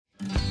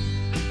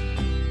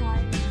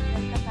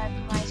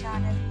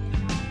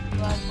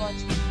are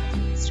watching a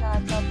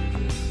 3-star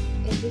property.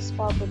 In this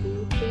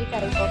property, three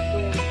type of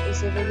room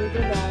is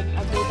available on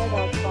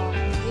Avitaj.com.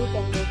 You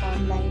can book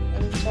online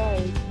and enjoy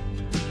it.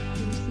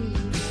 You see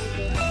more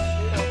than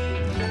 100 of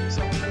reviews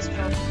on this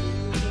property.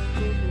 You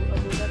can go to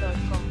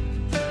Avitaj.com.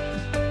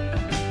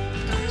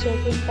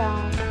 Check-in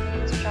time in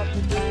this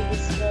property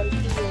is 12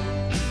 p.m.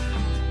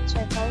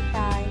 Check-out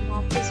time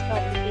of this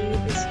property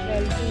is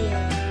 12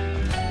 p.m.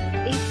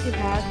 If you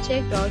have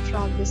checked out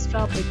from this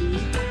property,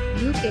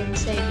 you can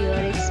send your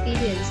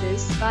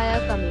experiences via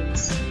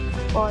comments.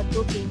 For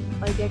booking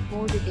or get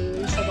more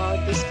details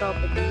about this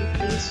property,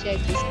 please check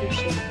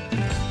description.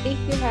 If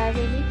you have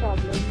any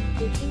problem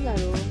booking a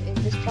room in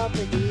this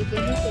property,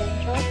 then you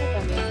can drop a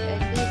comment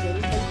and we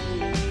will help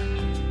you.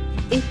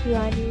 If you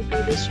are new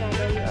to this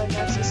channel or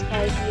not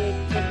subscribed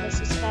yet, then must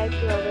subscribe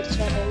to our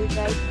channel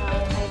right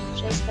now and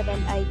press the bell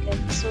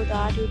icon so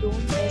that you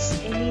don't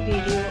miss any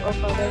video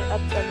of our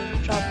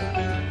upcoming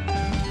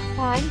property.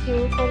 Thank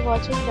you for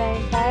watching the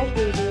entire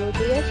video.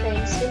 Dear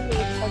friends, we'll meet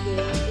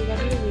again in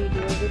a new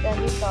video with a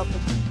new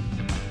property.